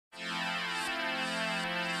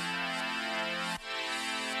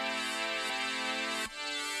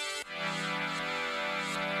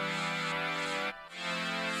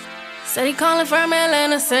Said he calling from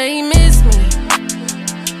Atlanta, say he miss me.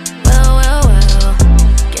 Well.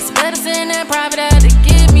 Guess better send that private out to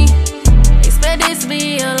get me. Expect this to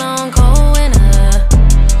be a long, cold winter.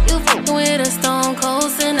 You fucking with a stone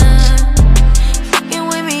cold sinner.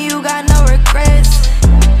 Fucking with me, you got no regrets.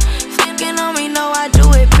 Fucking on me, know I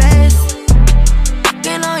do it best.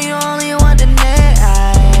 Fucking on you, only want the net.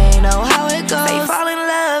 I know how it goes. They fall in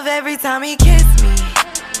love every time he kiss me.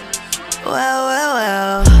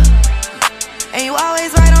 Well. And you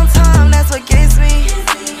always right on time, that's what gets me.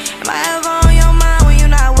 Am I ever on your mind when you're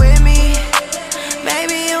not with me?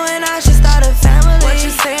 Maybe you and I should start a family. What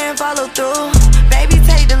you saying, follow through. Baby,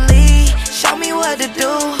 take the lead, show me what to do.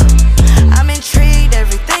 I'm intrigued,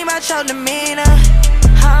 everything about your demeanor.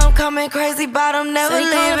 I'm coming crazy, but I'm never leaving.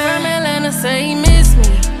 Said he calling from Atlanta, say he miss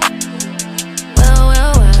me.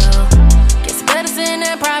 Well. Guess better send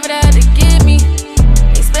that private out to get me.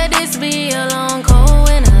 Expect this to be a long, cold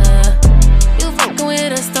winter. You fucking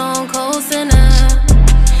with a stone cold sinner.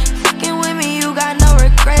 Fucking with me, you got no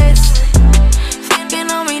regrets.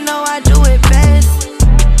 Fucking on me, know I do it best.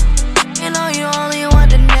 You know you only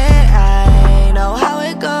want the net. I know how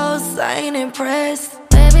it goes, I ain't impressed.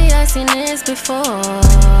 Baby, I seen this before.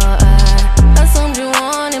 I assumed you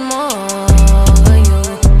wanted more. You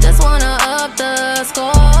just wanna up the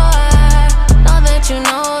score. Know that you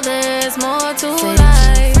know there's more to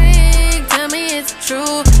life. Freak, tell me it's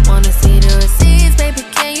true. Wanna see the receipts, baby,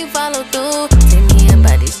 can you follow through? Take me up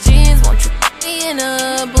by these jeans, won't you me in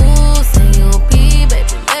a booth? Say you'll be, baby,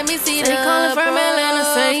 let me see the calling from Atlanta,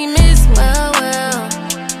 say he miss me. Well.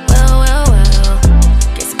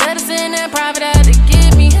 Guess better send that private out to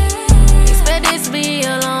get me. Expect this to be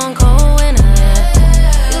a long, cold winter.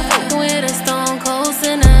 You fucking with a stone cold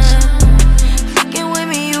sinner. Fucking with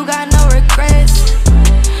me, you got no regrets.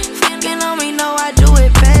 Fucking on me, know I do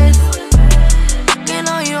it best. Fucking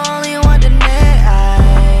on you, only want the net.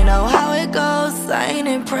 I know how it goes, I ain't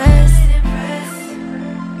impressed.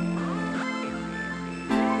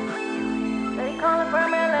 They calling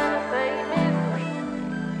from Atlanta, say he miss me.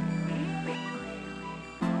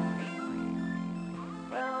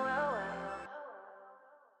 Well.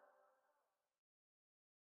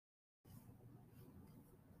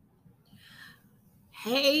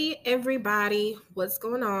 Hey everybody, what's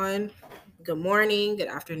going on? Good morning, good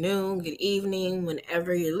afternoon, good evening,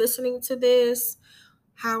 whenever you're listening to this.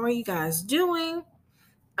 How are you guys doing?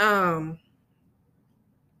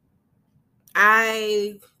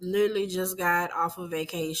 I literally just got off of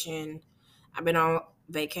vacation. I've been on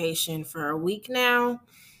vacation for a week now,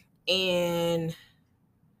 and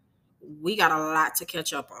we got a lot to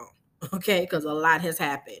catch up on, okay? Because a lot has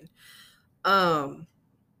happened.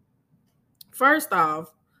 First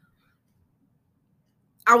off,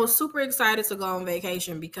 I was super excited to go on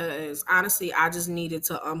vacation because honestly, I just needed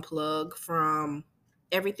to unplug from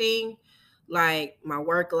everything, like my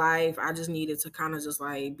work life. I just needed to kind of just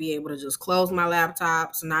like be able to just close my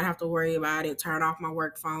laptops and not have to worry about it, turn off my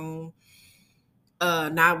work phone,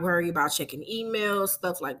 not worry about checking emails,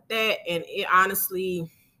 stuff like that. And I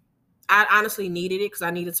honestly needed it because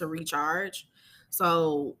I needed to recharge.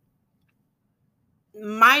 So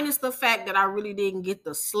minus the fact that I really didn't get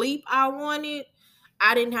the sleep I wanted,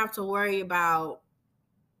 I didn't have to worry about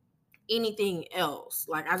anything else.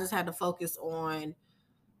 Like I just had to focus on,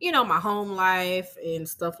 my home life and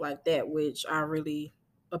stuff like that, which I really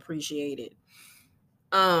appreciated.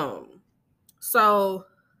 So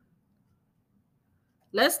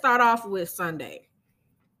let's start off with Sunday.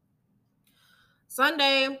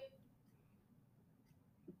 Sunday,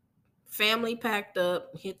 family packed up,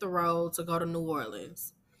 hit the road to go to New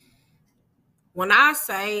Orleans. When I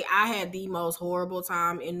say I had the most horrible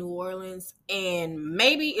time in New Orleans, and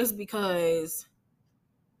maybe it's because,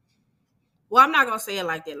 well, I'm not gonna say it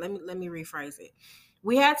like that. Let me rephrase it.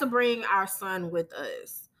 We had to bring our son with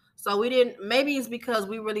us. So we didn't, maybe it's because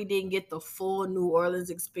we really didn't get the full New Orleans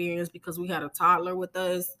experience because we had a toddler with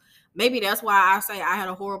us. Maybe that's why I say I had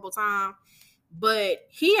a horrible time. But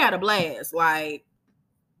he had a blast. Like,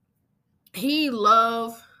 he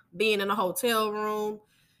loved being in a hotel room.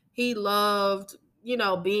 He loved,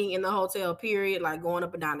 being in the hotel, period, like going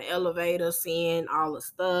up and down the elevator, seeing all the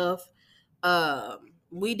stuff.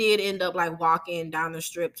 We did end up like walking down the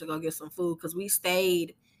strip to go get some food because we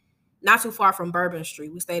stayed not too far from Bourbon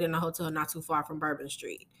Street. We stayed in a hotel not too far from Bourbon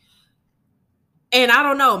Street. And I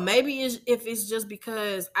don't know, maybe if it's just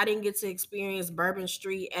because I didn't get to experience Bourbon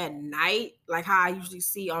Street at night, like how I usually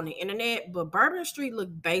see on the internet, but Bourbon Street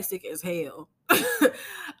looked basic as hell.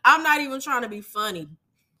 I'm not even trying to be funny.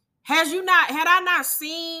 Had I not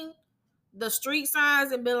seen the street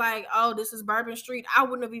signs and been like, oh, this is Bourbon Street, I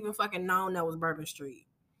wouldn't have even fucking known that was Bourbon Street.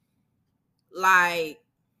 Like,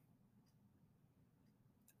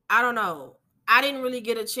 I don't know. I didn't really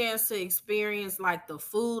get a chance to experience like the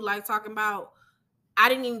food, like talking about. I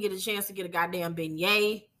didn't even get a chance to get a goddamn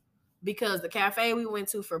beignet because the cafe we went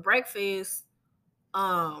to for breakfast,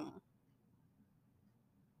 um,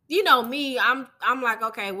 you know me, I'm like,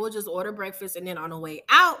 okay, we'll just order breakfast and then on the way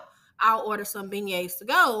out, I'll order some beignets to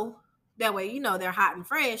go. That way, they're hot and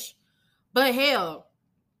fresh. But hell,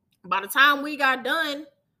 by the time we got done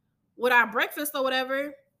with our breakfast or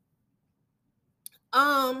whatever,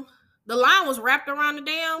 um, the line was wrapped around the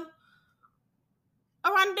damn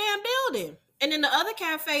building. And then the other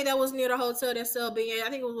cafe that was near the hotel that sell beignets, I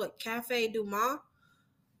think it was what, Cafe Du Mont.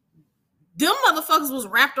 Them motherfuckers was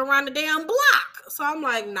wrapped around the damn block. So I'm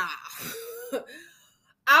like, nah.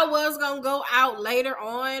 I was gonna go out later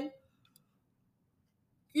on,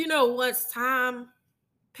 once time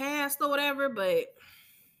passed or whatever, but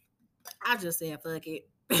I just said fuck it.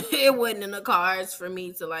 It wasn't in the cards for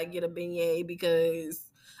me to like get a beignet because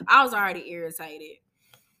I was already irritated.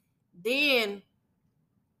 Then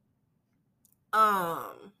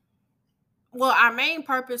well, our main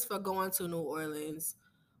purpose for going to New Orleans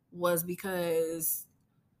was because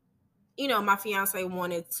my fiance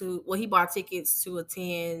wanted to, well, he bought tickets to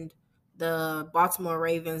attend the Baltimore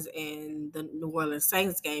Ravens and the New Orleans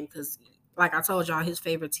Saints game because, like I told y'all, his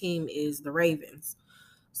favorite team is the Ravens.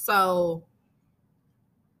 So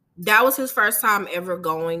that was his first time ever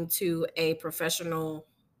going to a professional,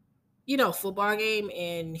 football game,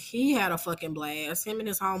 and he had a fucking blast. Him and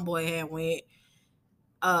his homeboy had went.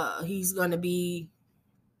 He's gonna be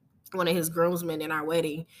one of his groomsmen in our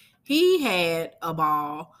wedding. He had a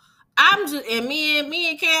ball. Me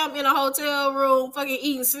and Cam in a hotel room, fucking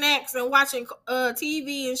eating snacks and watching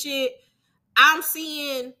TV and shit. I'm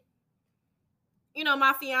seeing,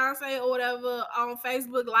 my fiance or whatever on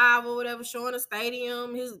Facebook Live or whatever, showing the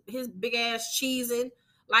stadium, his big ass cheesing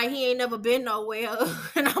like he ain't never been nowhere,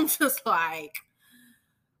 and I'm just like,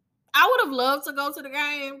 I would have loved to go to the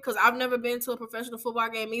game because I've never been to a professional football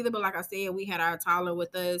game either. But like I said, we had our toddler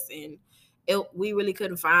with us, and we really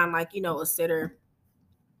couldn't find like a sitter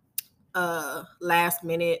last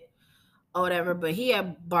minute or whatever. But he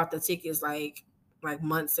had bought the tickets like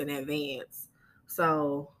months in advance,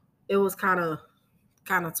 so it was kind of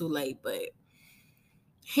too late. But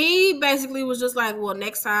he basically was just like, well,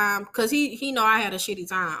 next time, because he know I had a shitty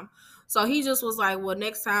time. So he just was like, well,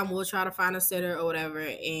 next time we'll try to find a sitter or whatever.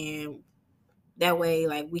 And that way,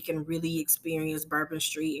 like, we can really experience Bourbon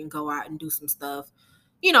Street and go out and do some stuff,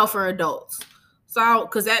 for adults. So,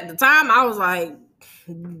 because at the time I was like,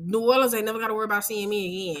 New Orleans ain't never got to worry about seeing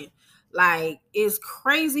me again. Like, it's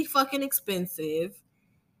crazy fucking expensive.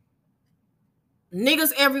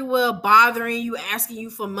 Niggas everywhere bothering you, asking you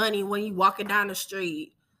for money when you walking down the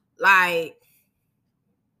street. Like,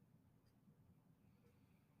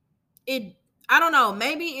 I don't know,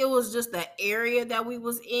 maybe it was just the area that we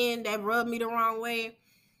was in that rubbed me the wrong way.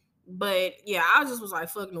 But yeah, I just was like,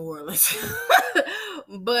 fuck New Orleans.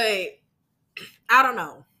 But I don't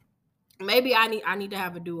know. Maybe I need to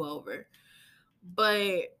have a do-over.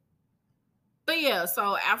 But yeah,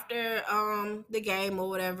 so after the game or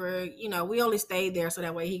whatever, we only stayed there so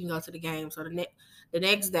that way he can go to the game. So the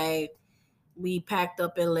next day we packed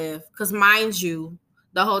up and left. Cause mind you,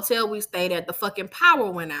 the hotel we stayed at, the fucking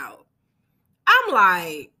power went out. I'm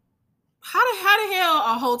like, how the hell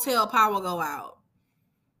a hotel power go out?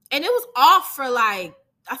 And it was off for like,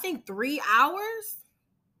 I think 3 hours.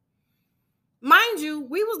 Mind you,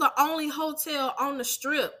 we was the only hotel on the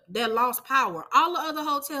strip that lost power. All the other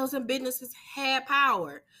hotels and businesses had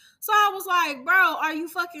power. So I was like, bro, are you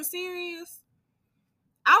fucking serious?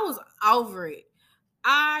 I was over it.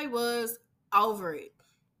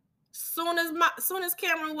 Soon as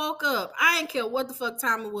Cameron woke up, I didn't care what the fuck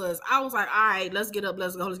time it was. I was like, all right, let's get up,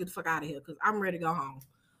 let's go, let's get the fuck out of here because I'm ready to go home.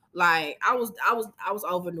 Like, I was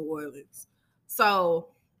over New Orleans. So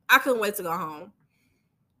I couldn't wait to go home.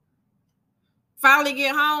 Finally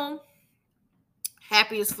get home,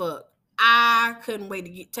 happy as fuck. I couldn't wait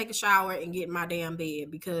to take a shower and get in my damn bed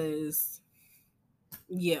because,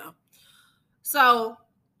 yeah. So,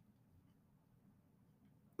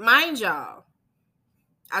 mind y'all,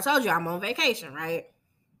 I told you I'm on vacation, right?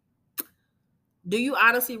 Do you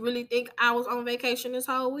honestly really think I was on vacation this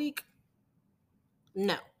whole week?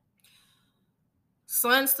 No.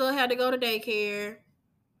 Son still had to go to daycare.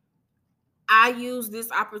 I used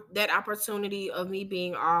that opportunity of me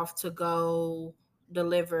being off to go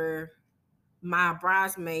deliver my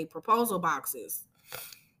bridesmaid proposal boxes.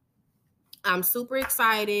 I'm super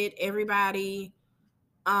excited. Everybody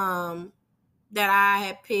that I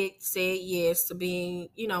had picked said yes to being,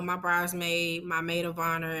 my bridesmaid, my maid of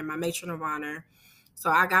honor, and my matron of honor. So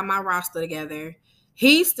I got my roster together.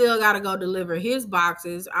 He still got to go deliver his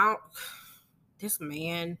boxes. This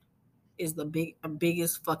man is the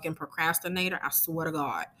biggest fucking procrastinator. I swear to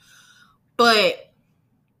God. But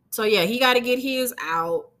so yeah, he got to get his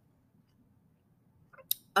out.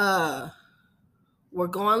 We're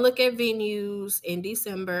going to look at venues in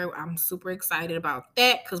December. I'm super excited about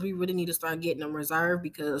that because we really need to start getting them reserved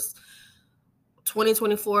because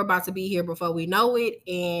 2024 about to be here before we know it,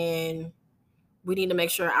 and we need to make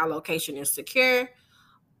sure our location is secure.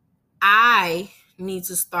 I need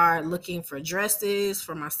to start looking for dresses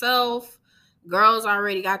for myself. Girls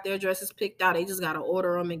already got their dresses picked out. They just got to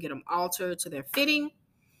order them and get them altered to their fitting.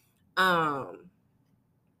 Oh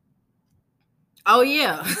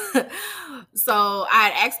yeah. So I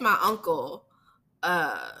had asked my uncle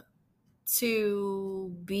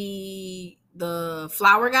to be the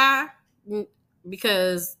flower guy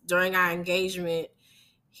because during our engagement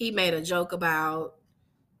he made a joke about,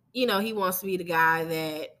 he wants to be the guy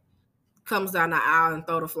that comes down the aisle and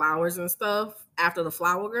throw the flowers and stuff after the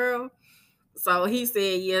flower girl. So he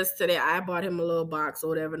said yes to that. I bought him a little box or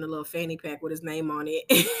whatever and a little fanny pack with his name on it.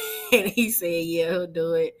 And he said, yeah, he'll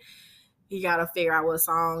do it. He got to figure out what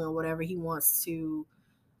song or whatever he wants to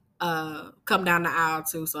come down the aisle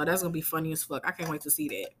to. So that's going to be funny as fuck. I can't wait to see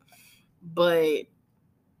that. But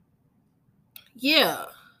yeah,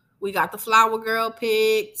 we got the flower girl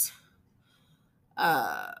picked.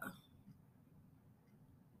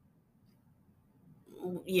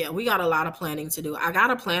 Yeah, we got a lot of planning to do. I got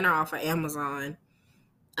a planner off of Amazon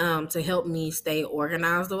to help me stay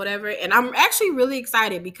organized or whatever. And I'm actually really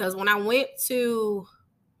excited because when I went to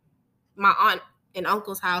my aunt and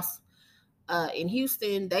uncle's house in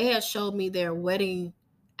Houston, they had showed me their wedding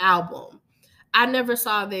album. I never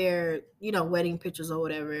saw their, wedding pictures or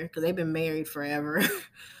whatever because they've been married forever.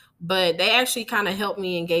 But they actually kind of helped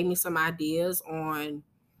me and gave me some ideas on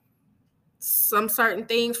some certain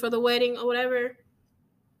things for the wedding or whatever.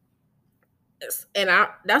 And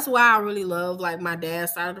that's why I really love like my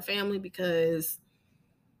dad's side of the family because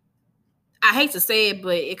I hate to say it,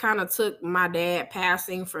 but it kind of took my dad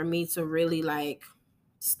passing for me to really like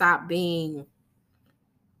stop being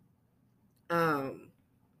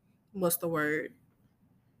what's the word?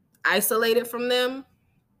 Isolated from them.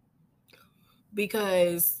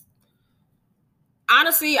 Because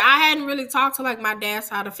honestly, I hadn't really talked to like my dad's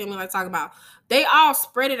side of the family, like talk about they all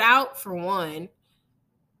spread it out for one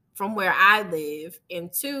from where I live.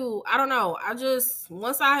 And two, I don't know. I just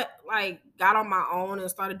once I like got on my own and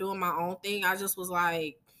started doing my own thing, I just was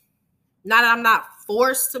like, not that I'm not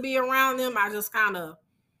forced to be around them. I just kind of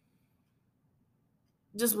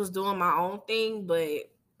just was doing my own thing.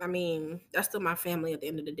 But I mean, that's still my family at the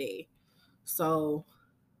end of the day. So,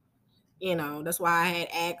 that's why I had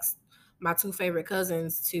asked my two favorite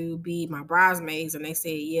cousins to be my bridesmaids and they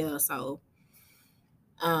said yeah. So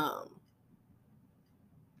I'm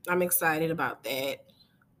excited about that.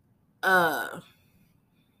 But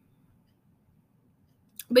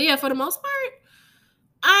yeah, for the most part,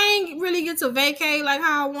 I ain't really get to vacate like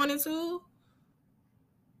how I wanted to.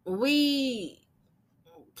 We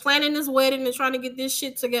planning this wedding and trying to get this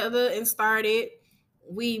shit together and started.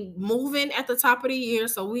 We moving at the top of the year,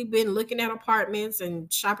 so we've been looking at apartments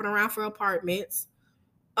and shopping around for apartments.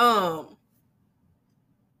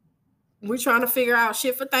 We're trying to figure out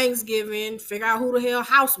shit for Thanksgiving, figure out who the hell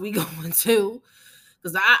house we going to.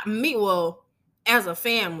 Cause as a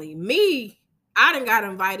family, I done got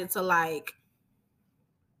invited to like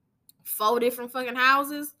 4 different fucking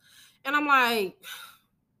houses. And I'm like,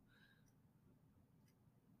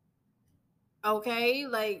 okay,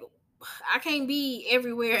 like I can't be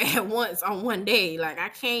everywhere at once on one day. Like I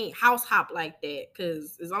can't house hop like that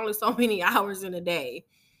because there's only so many hours in a day.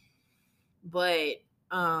 But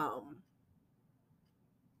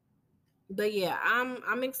yeah,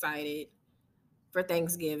 I'm excited for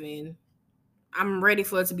Thanksgiving. I'm ready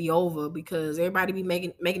for it to be over because everybody be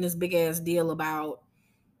making this big ass deal about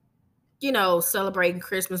celebrating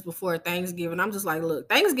Christmas before Thanksgiving. I'm just like, look,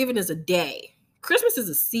 Thanksgiving is a day. Christmas is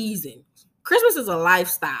a season. Christmas is a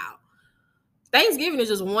lifestyle. Thanksgiving is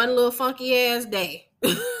just one little funky ass day.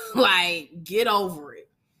 Like, get over it.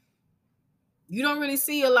 You don't really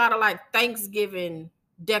see a lot of like Thanksgiving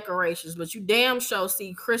decorations, but you damn sure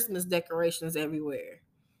see Christmas decorations everywhere.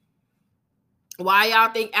 Why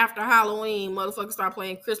y'all think after Halloween, motherfuckers start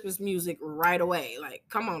playing Christmas music right away? Like,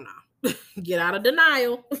 come on now. Get out of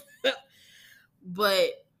denial.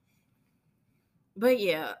 But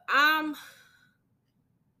yeah, I'm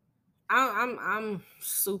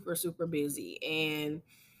super, super busy. And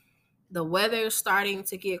the weather's starting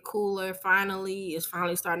to get cooler finally. It's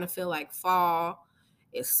finally starting to feel like fall.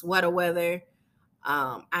 It's sweater weather.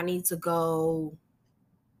 I need to go,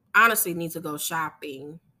 honestly, need to go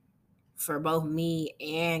shopping for both me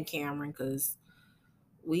and Cameron because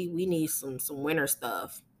we need some winter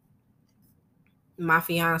stuff. My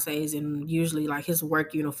fiance is in usually like his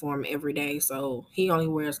work uniform every day, so he only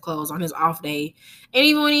wears clothes on his off day, and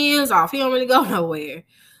even when he is off, he don't really go nowhere.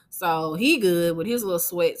 So he good with his little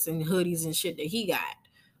sweats and hoodies and shit that he got.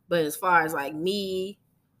 But as far as like me,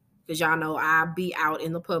 because y'all know I be out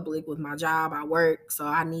in the public with my job, I work, so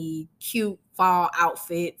I need cute fall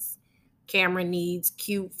outfits. Cameron needs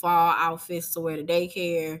cute fall outfits to wear to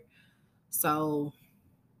daycare. So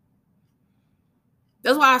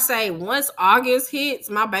that's why I say once August hits,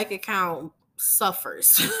 my bank account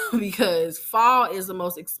suffers because fall is the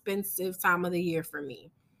most expensive time of the year for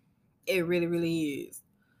me. It really, really is.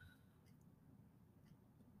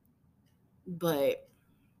 But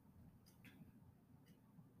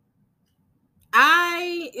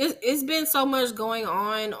it's been so much going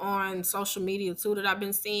on social media too that I've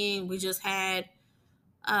been seeing. We just had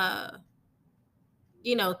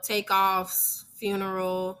Takeoff's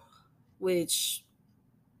funeral, which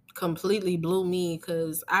completely blew me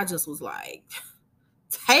because I just was like,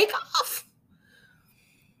 Takeoff?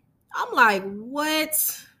 I'm like,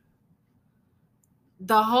 what?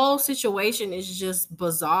 The whole situation is just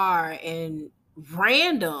bizarre and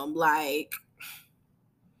random. Like,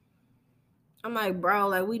 I'm like, bro,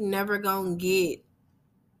 like we never gonna get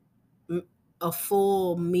a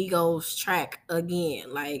full Migos track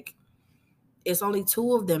again. Like, it's only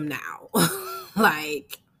two of them now.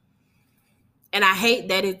 Like, and I hate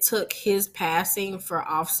that it took his passing for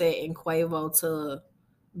Offset and Quavo to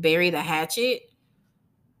bury the hatchet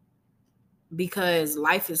because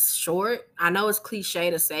life is short. I know it's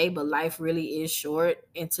cliche to say, but life really is short.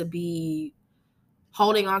 And to be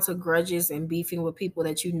holding on to grudges and beefing with people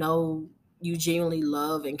that you know you genuinely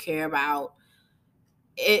love and care about,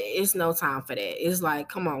 it's no time for that. It's like,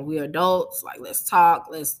 come on, we're adults. Like, let's talk.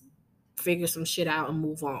 Let's figure some shit out and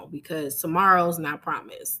move on because tomorrow's not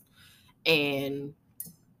promised. And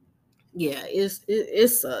yeah, it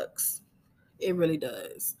sucks. It really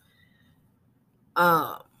does.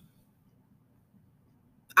 I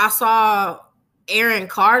saw Aaron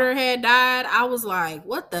Carter had died. I was like,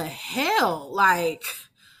 what the hell? Like,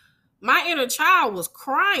 my inner child was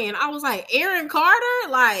crying. I was like, Aaron Carter?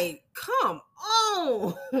 Like, come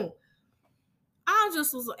on. I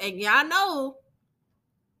just was, and y'all know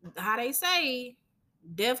how they say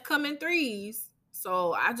death come in threes.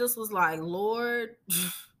 So I just was like, Lord,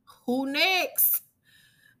 who next?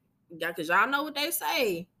 Yeah, because y'all know what they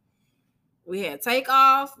say. We had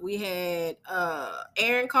Takeoff. We had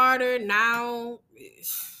Aaron Carter. Now,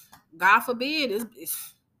 God forbid,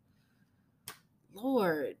 it's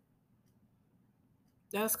Lord.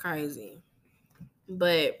 That's crazy.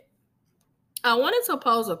 But I wanted to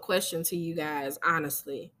pose a question to you guys,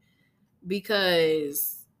 honestly,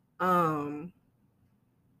 because y'all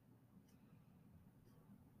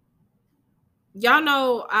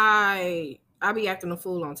know I be acting a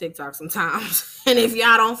fool on TikTok sometimes. And if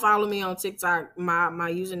y'all don't follow me on TikTok,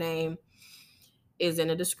 my username is in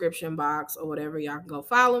the description box or whatever. Y'all can go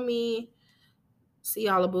follow me. See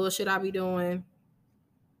all the bullshit I be doing.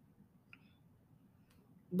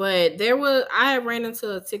 But I ran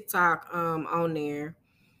into a TikTok on there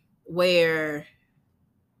where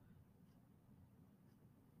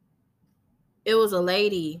it was a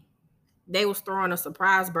lady. They was throwing a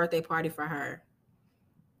surprise birthday party for her.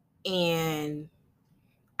 And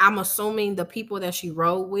I'm assuming the people that she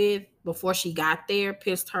rode with before she got there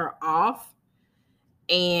pissed her off.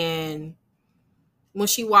 And when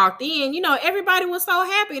she walked in, everybody was so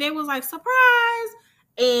happy. They was like, surprise.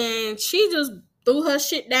 And she just threw her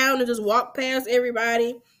shit down and just walked past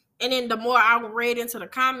everybody. And then the more I read into the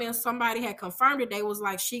comments, somebody had confirmed it. They was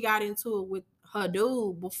like, she got into it with her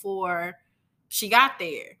dude before she got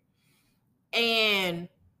there. And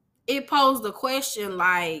it posed the question,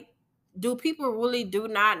 like, do people really do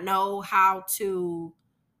not know how to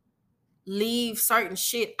leave certain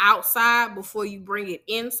shit outside before you bring it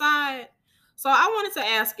inside? So I wanted to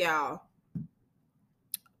ask y'all,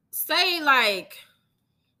 say like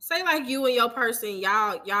you and your person,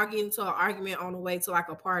 y'all get into an argument on the way to like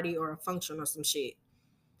a party or a function or some shit.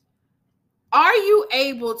 Are you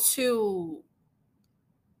able to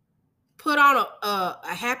put on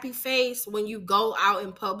a happy face when you go out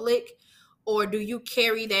in public, or do you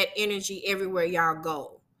carry that energy everywhere y'all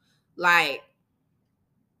go? Like,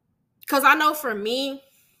 because I know for me,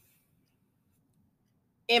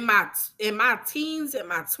 in my teens, in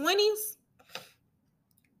my 20s,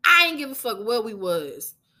 I ain't give a fuck where we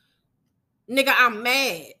was. Nigga, I'm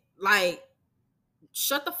mad. Like,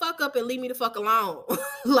 shut the fuck up and leave me the fuck alone.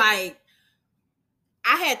 Like,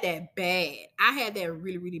 I had that bad. I had that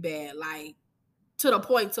really, really bad. Like, to the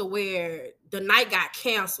point to where the night got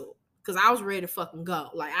canceled because I was ready to fucking go.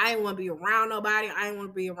 Like, I didn't want to be around nobody. I didn't want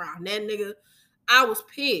to be around that nigga. I was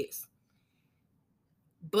pissed.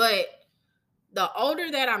 But the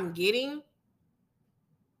older that I'm getting,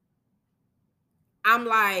 I'm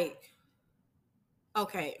like,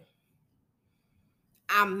 okay,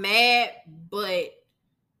 I'm mad, but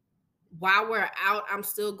while we're out, I'm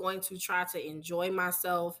still going to try to enjoy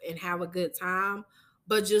myself and have a good time.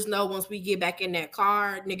 But just know once we get back in that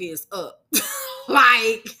car, nigga is up.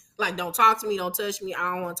 like, don't talk to me, don't touch me.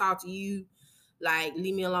 I don't want to talk to you. Like,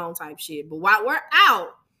 leave me alone type shit. But while we're out,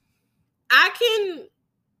 I can,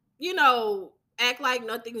 act like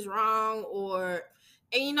nothing's wrong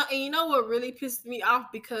and you know what really pissed me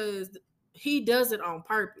off, because he does it on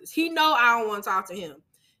purpose. He know I don't want to talk to him.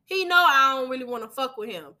 He know I don't really want to fuck with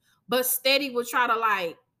him. But steady would try to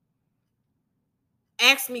like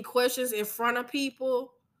ask me questions in front of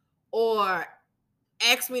people or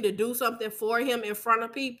ask me to do something for him in front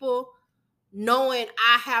of people, knowing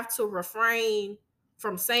I have to refrain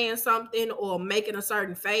from saying something or making a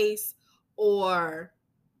certain face or,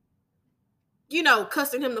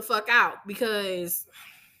 cussing him the fuck out because,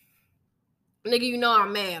 nigga,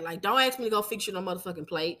 I'm mad. Like, don't ask me to go fix you no motherfucking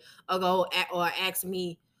plate or ask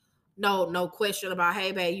me no question about,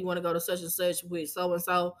 hey, babe, you want to go to such and such with so and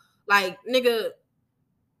so. Like, nigga,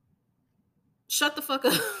 shut the fuck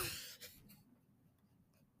up.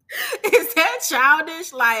 Is that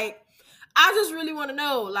childish? Like, I just really want to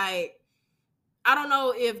know. Like, I don't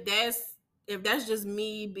know if that's just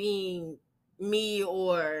me being me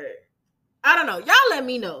or I don't know. Y'all let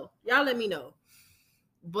me know.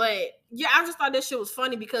 But yeah, I just thought that shit was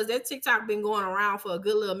funny because that TikTok been going around for a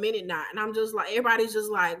good little minute now. And I'm just like, everybody's just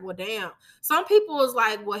like, well, damn. Some people is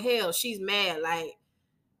like, well, hell, she's mad. Like,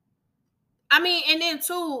 I mean, and then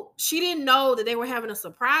too, she didn't know that they were having a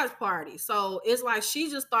surprise party. So it's like she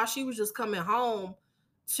just thought she was just coming home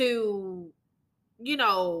to,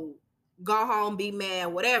 go home, be mad,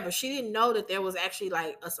 whatever. She didn't know that there was actually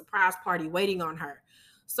like a surprise party waiting on her.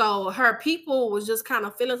 So her people was just kind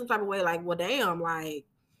of feeling some type of way, like, well, damn, like,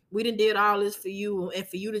 we did all this for you, and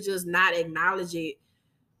for you to just not acknowledge it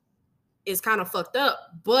is kind of fucked up.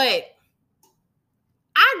 But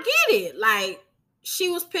I get it. Like, she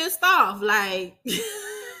was pissed off. Like,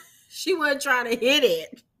 she wasn't trying to hit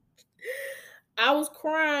it. I was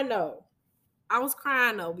crying though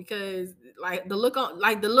because like the look on,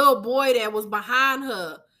 like the little boy that was behind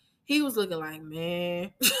her, he was looking like,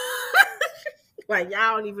 man, like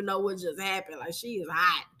y'all don't even know what just happened. Like, she is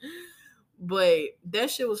hot. But that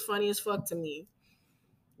shit was funny as fuck to me.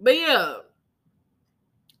 But yeah,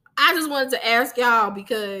 I just wanted to ask y'all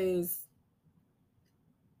because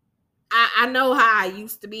I know how I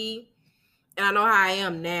used to be and I know how I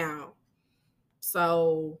am now.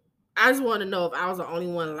 So I just want to know if I was the only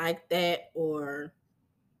one like that or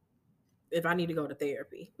if I need to go to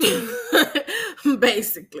therapy.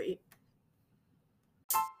 Basically.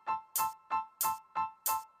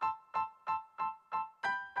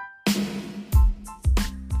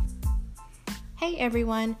 Hey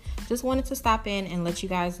everyone, just wanted to stop in and let you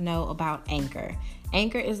guys know about Anchor.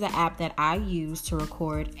 Anchor is the app that I use to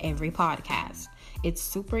record every podcast. It's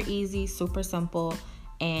super easy, super simple,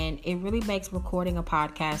 and it really makes recording a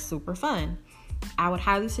podcast super fun. I would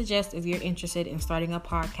highly suggest, if you're interested in starting a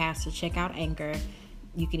podcast, to check out Anchor.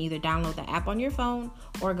 You can either download the app on your phone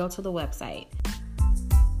or go to the website.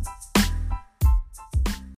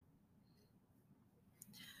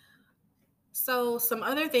 So some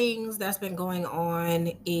other things that's been going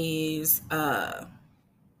on is and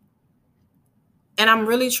I'm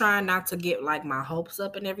really trying not to get like my hopes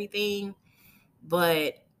up and everything,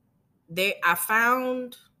 but I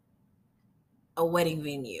found a wedding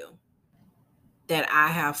venue that I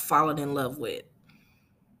have fallen in love with.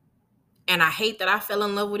 And I hate that I fell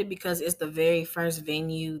in love with it because it's the very first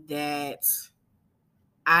venue that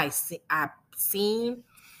I've seen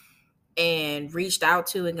and reached out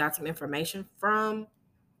to and got some information from.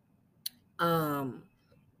 And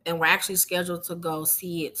we're actually scheduled to go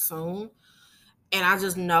see it soon. And I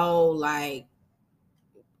just know, like,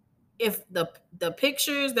 if the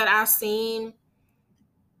pictures that I've seen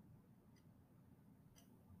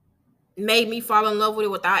made me fall in love with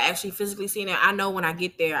it without actually physically seeing it, I know when I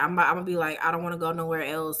get there, I'm gonna be like, I don't want to go nowhere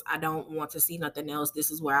else. I don't want to see nothing else.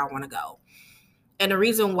 This is where I want to go. And the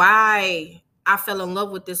reason why I fell in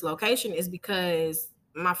love with this location is because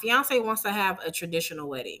my fiance wants to have a traditional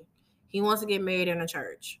wedding. He wants to get married in a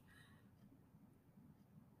church.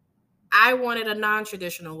 I wanted a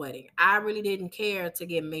non-traditional wedding. I really didn't care to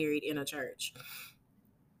get married in a church.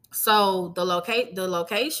 So the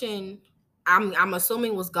location, I'm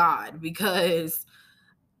assuming was God, because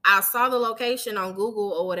I saw the location on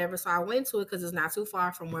Google or whatever, so I went to it because it's not too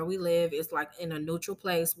far from where we live. It's like in a neutral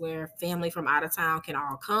place where family from out of town can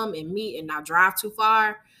all come and meet and not drive too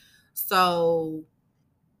far. So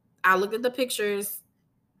I looked at the pictures,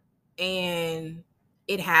 and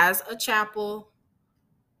it has a chapel,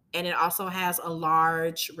 and it also has a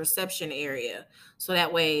large reception area. So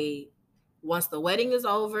that way, once the wedding is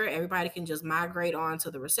over, everybody can just migrate on to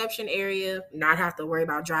the reception area, not have to worry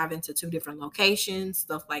about driving to 2 different locations,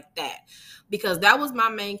 stuff like that. Because that was my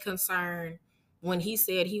main concern when he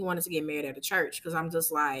said he wanted to get married at a church. Because I'm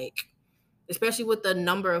just like, especially with the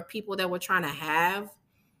number of people that we're trying to have,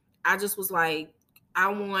 I just was like, I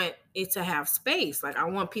want it to have space. Like, I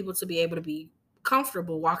want people to be able to be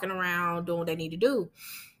comfortable walking around doing what they need to do.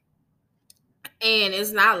 And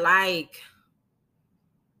it's not like,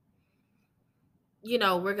 you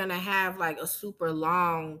know, we're going to have like a super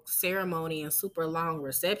long ceremony and super long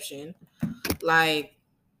reception. Like,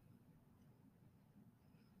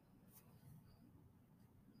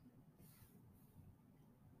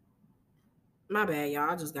 my bad, y'all.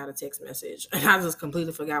 I just got a text message and I just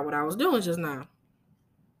completely forgot what I was doing just now.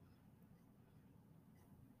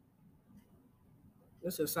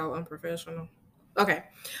 This is so unprofessional. Okay.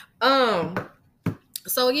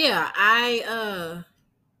 So yeah, I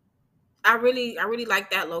really like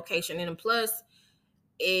that location. And plus,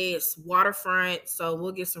 it's waterfront, so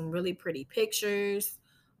we'll get some really pretty pictures.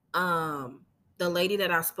 The lady that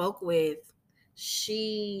I spoke with,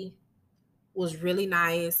 she was really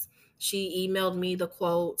nice. She emailed me the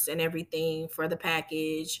quotes and everything for the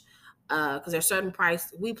package, because there's certain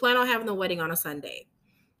price. We plan on having the wedding on a Sunday,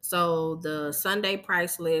 so the Sunday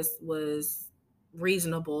price list was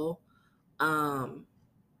reasonable.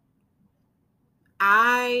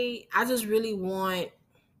 I just really want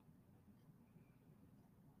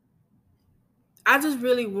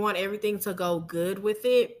everything to go good with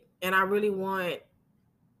it, and I really want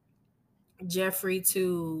Jeffrey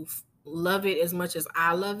to love it as much as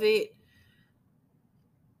I love it,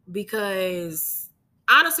 because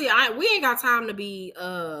honestly, we ain't got time to be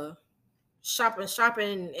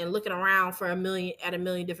shopping and looking around for a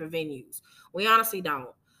million different venues. We honestly don't.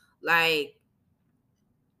 Like,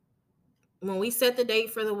 when we set the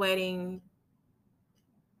date for the wedding,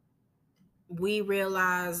 we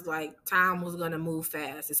realized like time was gonna move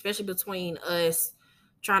fast, especially between us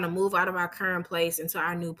trying to move out of our current place into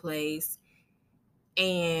our new place.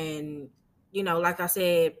 And, you know, like I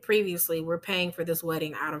said previously, we're paying for this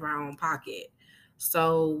wedding out of our own pocket.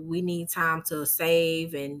 So we need time to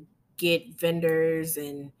save and get vendors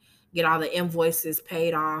and get all the invoices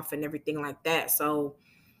paid off and everything like that. So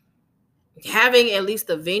having at least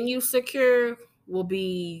the venue secure will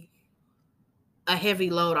be a heavy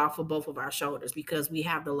load off of both of our shoulders, because we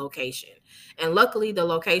have the location. And luckily, the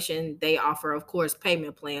location, they offer, of course,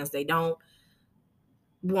 payment plans. They don't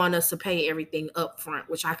want us to pay everything up front,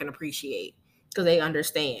 which I can appreciate, because they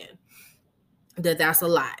understand that that's a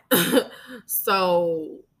lot.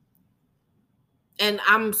 So, and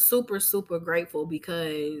I'm super, super grateful,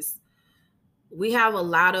 because we have a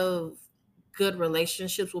lot of good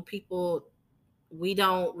relationships with people. We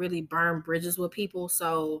don't really burn bridges with people.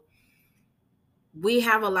 So we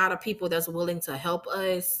have a lot of people that's willing to help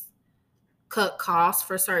us cut costs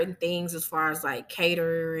for certain things, as far as like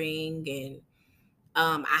catering. And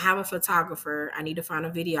I have a photographer. I need to find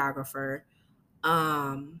a videographer.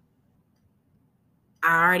 I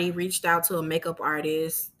already reached out to a makeup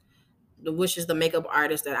artist, which is the makeup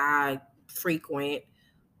artist that I frequent.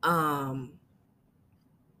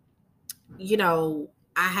 You know,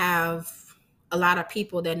 I have a lot of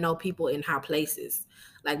people that know people in high places.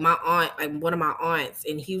 Like my aunt, like one of my aunts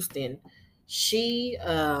in Houston, she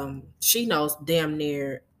knows damn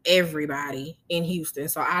near everybody in Houston.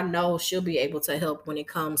 So I know she'll be able to help when it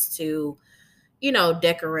comes to, you know,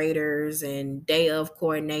 decorators and day of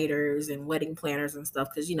coordinators and wedding planners and stuff,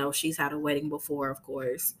 because, you know, she's had a wedding before, of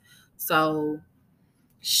course. So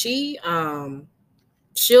she'll be a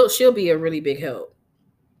really big help.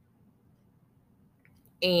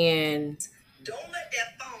 And don't let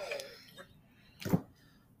that phone.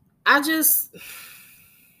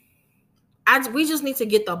 We just need to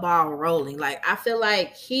get the ball rolling. Like, I feel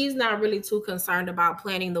like he's not really too concerned about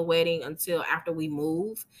planning the wedding until after we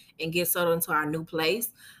move and get settled into our new place.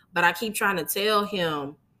 But I keep trying to tell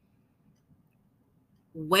him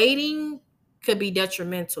waiting could be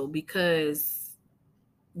detrimental, because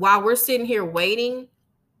while we're sitting here waiting,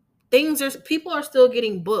 people are still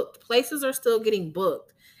getting booked. Places are still getting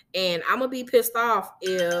booked. And I'm gonna be pissed off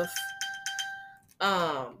if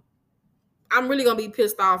I'm really gonna be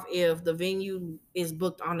pissed off if the venue is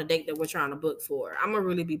booked on the date that we're trying to book for. I'm gonna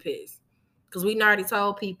really be pissed. Because we already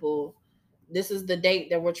told people this is the date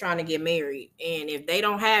that we're trying to get married. And if they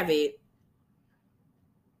don't have it,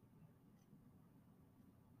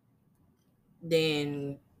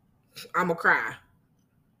 then I'm gonna cry.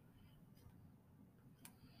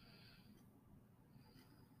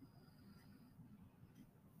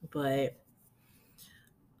 But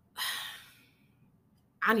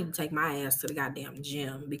I need to take my ass to the goddamn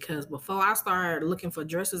gym, because before I start looking for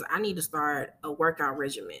dresses, I need to start a workout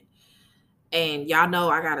regimen. And y'all know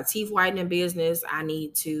I got a teeth whitening business. I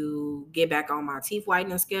need to get back on my teeth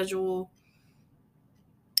whitening schedule.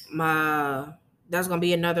 That's gonna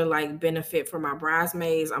be another like benefit for my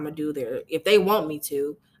bridesmaids. I'm gonna do if they want me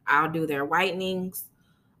to, I'll do their whitenings.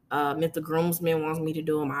 If the groomsmen wants me to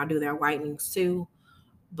do them, I'll do their whitenings too.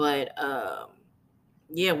 But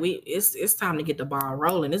yeah, it's time to get the ball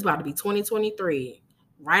rolling. It's about to be 2023.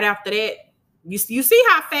 Right after that, you see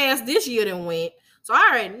how fast this year done went. So I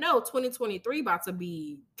already know 2023 about to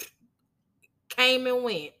be came and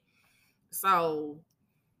went. So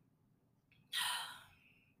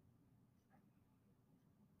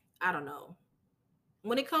I don't know.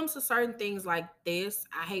 When it comes to certain things like this,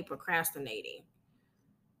 I hate procrastinating.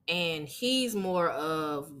 And he's more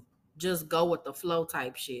of just go with the flow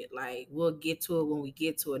type shit. Like, we'll get to it when we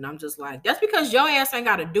get to it. And I'm just like, that's because your ass ain't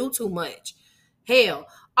got to do too much. Hell,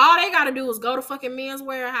 all they got to do is go to fucking Men's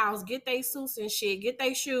Warehouse, get their suits and shit, get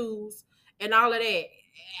their shoes and all of that.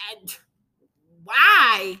 And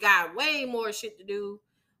why got way more shit to do.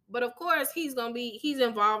 But of course, he's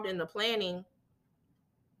involved in the planning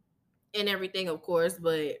and everything, of course.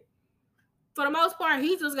 But for the most part,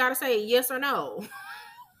 he just got to say yes or no.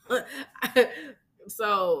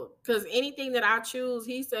 So, because anything that I choose,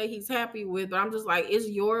 he say he's happy with, but I'm just like, it's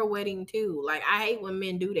your wedding too. Like, I hate when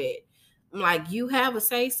men do that. I'm like, you have a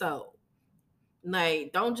say so.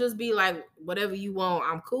 Like, don't just be like, whatever you want,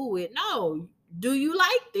 I'm cool with. No, do you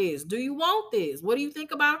like this? Do you want this? What do you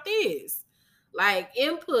think about this? Like,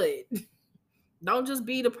 input. Don't just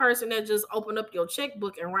be the person that just open up your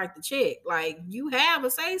checkbook and write the check. Like, you have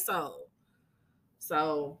a say so.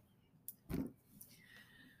 So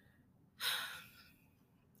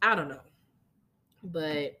I don't know.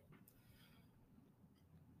 But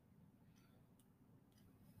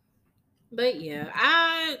yeah,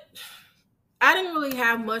 I didn't really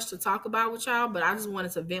have much to talk about with y'all, but I just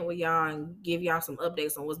wanted to vent with y'all and give y'all some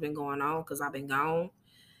updates on what's been going on, because I've been gone.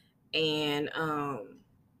 And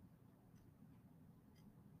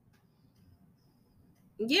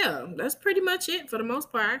yeah, that's pretty much it for the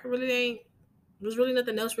most part. There's really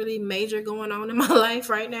nothing else really major going on in my life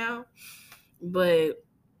right now. But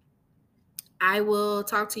I will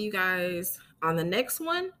talk to you guys on the next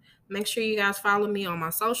one. Make sure you guys follow me on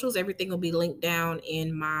my socials. Everything will be linked down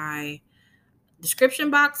in my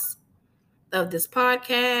description box of this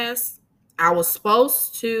podcast. I was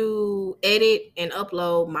supposed to edit and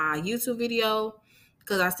upload my YouTube video,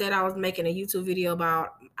 because I said I was making a YouTube video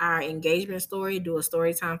about our engagement story, do a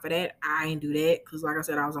story time for that. I ain't do that because, like I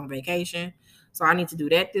said, I was on vacation. So I need to do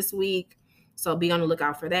that this week. So be on the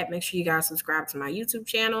lookout for that. Make sure you guys subscribe to my YouTube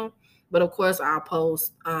channel. But of course, I'll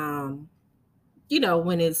post, when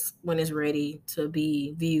it's ready to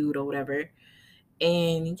be viewed or whatever.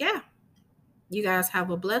 And yeah, you guys have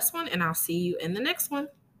a blessed one, and I'll see you in the next one.